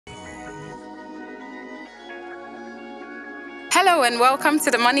Hello and welcome to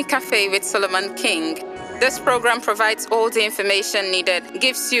the Money Cafe with Solomon King. This program provides all the information needed,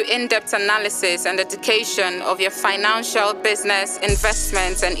 gives you in-depth analysis and education of your financial, business,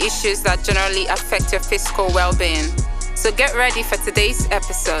 investments, and issues that generally affect your fiscal well-being. So get ready for today's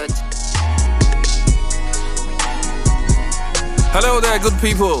episode. Hello there, good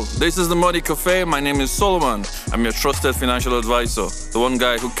people. This is the Money Cafe. My name is Solomon. I'm your trusted financial advisor, the one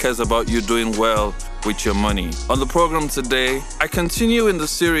guy who cares about you doing well with your money. On the program today, I continue in the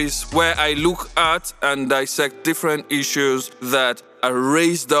series where I look at and dissect different issues that are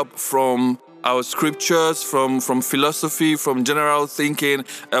raised up from our scriptures, from philosophy, from general thinking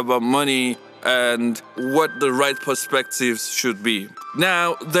about money and what the right perspectives should be.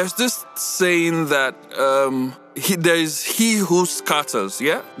 Now, there's this saying that there is he who scatters,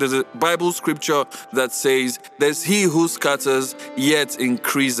 yeah? There's a Bible scripture that says, there's he who scatters yet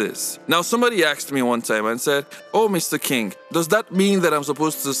increases. Now, somebody asked me one time and said, oh, Mr. King, does that mean that I'm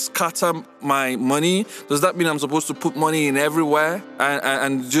supposed to scatter my money? Does that mean I'm supposed to put money in everywhere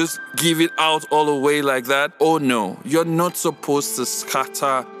and just give it out all the way like that? Oh, no, you're not supposed to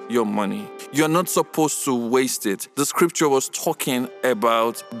scatter your money. You're not supposed to waste it. The scripture was talking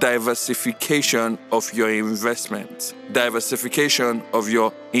about diversification of your investment, diversification of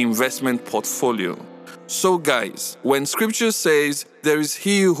your investment portfolio. So guys, when scripture says there is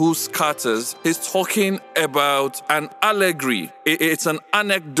he who scatters, he's talking about an allegory. It's an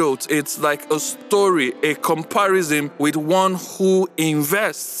anecdote. It's like a story, a comparison with one who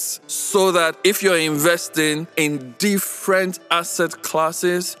invests. So that if you're investing in different asset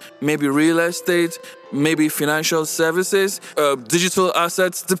classes, maybe real estate, maybe financial services, digital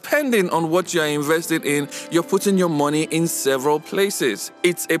assets, depending on what you're invested in, you're putting your money in several places.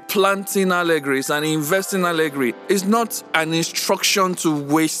 It's a planting allegory. It's an investing allegory. It's not an instruction to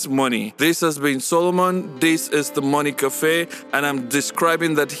waste money. This has been Solomon. This is the Money Cafe, and I'm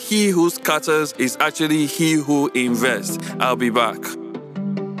describing that he who scatters is actually he who invests. I'll be back.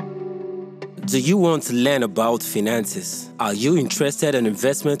 Do you want to learn about finances? Are you interested in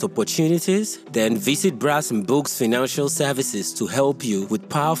investment opportunities? Then visit Brass and Books Financial Services to help you with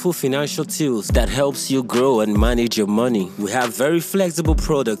powerful financial tools that helps you grow and manage your money. We have very flexible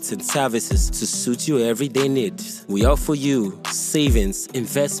products and services to suit your everyday needs. We offer you savings,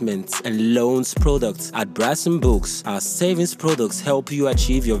 investments, and loans products at Brass and Books. Our savings products help you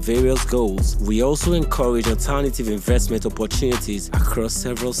achieve your various goals. We also encourage alternative investment opportunities across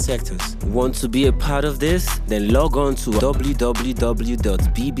several sectors. Want to be a part of this? Then log on to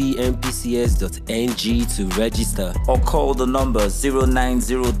www.bbmpcs.ng to register or call the number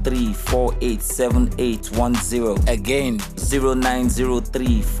 0903-487810. Again,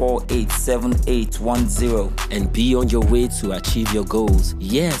 0903-487810. And be on your way to achieve your goals.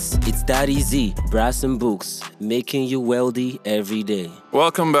 Yes, it's that easy. Brass and Books, making you wealthy every day.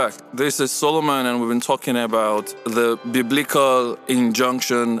 Welcome back. This is Solomon, and we've been talking about the biblical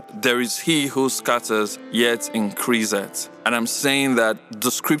injunction, there is he who scatters yet increaseth. And I'm saying that the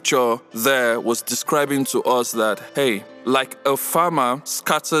scripture there was describing to us that, hey, like a farmer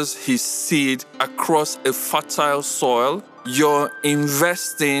scatters his seed across a fertile soil, your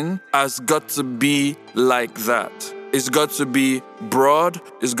investing has got to be like that. It's got to be broad.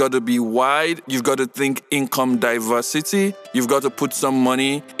 It's got to be wide. You've got to think income diversity. You've got to put some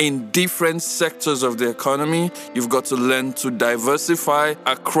money in different sectors of the economy. You've got to learn to diversify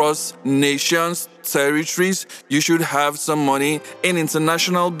across nations, territories. You should have some money in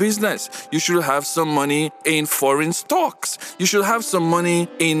international business. You should have some money in foreign stocks. You should have some money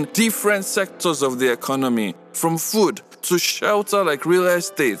in different sectors of the economy, from food to shelter like real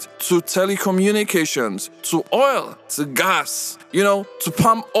estate, to telecommunications, to oil, to gas, to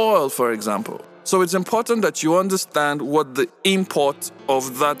palm oil, for example. So it's important that you understand what the import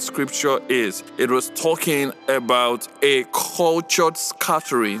of that scripture is. It was talking about a cultured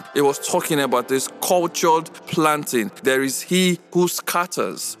scattering. It was talking about this cultured planting. There is he who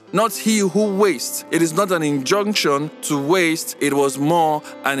scatters, not he who wastes. It is not an injunction to waste. It was more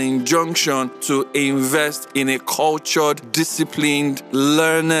an injunction to invest in a cultured, disciplined,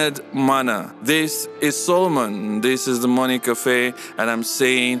 learned manner. This is Solomon. This is the Money Cafe. And I'm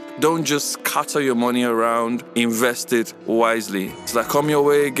saying, don't just scatter your money around. Invest it wisely. Till I come your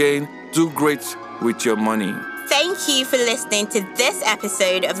way again, do great with your money. thank you for listening to this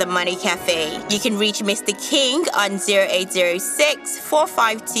episode of The Money Cafe. You can reach Mr. King on 0806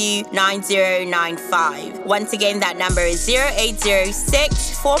 452 9095. Once again, that number is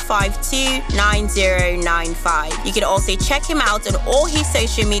 0806 452 9095. You can also check him out on all his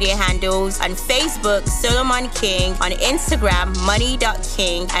social media handles on Facebook, Solomon King, on Instagram,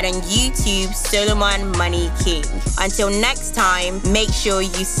 money.king, and on YouTube, Solomon Money King. Until next time, make sure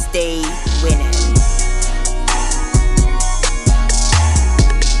you stay winning.